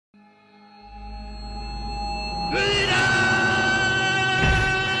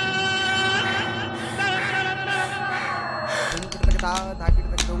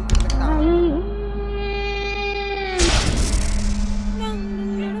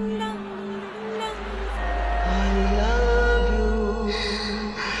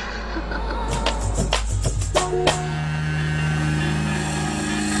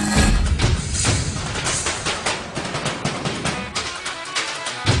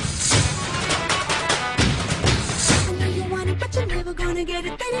Gonna get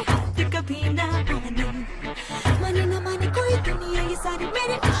it तेरे हाथ कभी ना आने माने ना माने कोई दुनिया ये सारी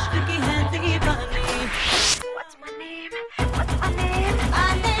मेरे इश्क की है दीवानी What's my name? What's my name?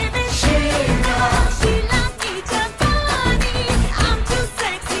 My name is Sheila Sheila की जापानी I'm too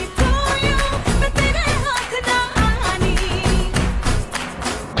sexy for you मैं तेरे हाथ ना आनी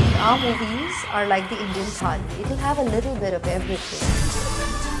Our movies are like the Indian thali. It will have a little bit of everything.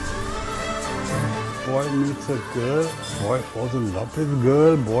 Boy meets a girl, boy falls in love with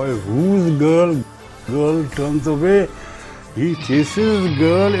girl, boy woos girl, girl turns away, he chases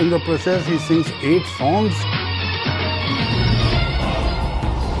girl, in the process he sings 8 songs.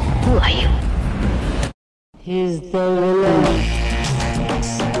 Who are you? He's the villain.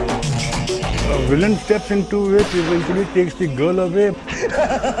 A villain steps into it, eventually takes the girl away.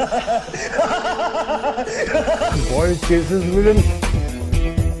 Boy chases villain.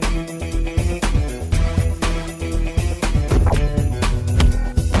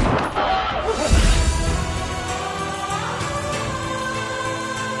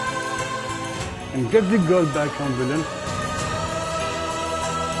 And get the girl back from villain.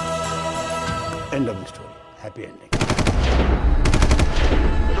 End of the story. Happy ending.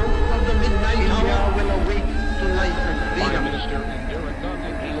 Of the midnight hour will awake to life and freedom.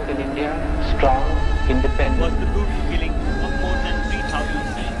 In India, strong, independent. Was the brutal killing of more than 3,000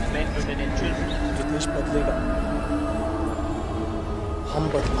 men, women and children. ये देश बदलेगा हम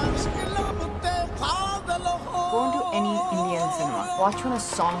बदलेंगे Go into any Indian cinema. Watch when a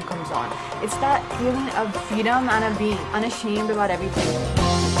song comes on. It's that feeling of freedom and of being unashamed about everything.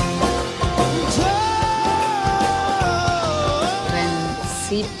 When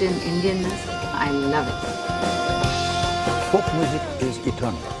steeped in Indianness, I love it. Folk music is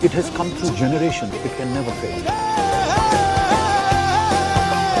eternal. It has come through generations. It can never fade.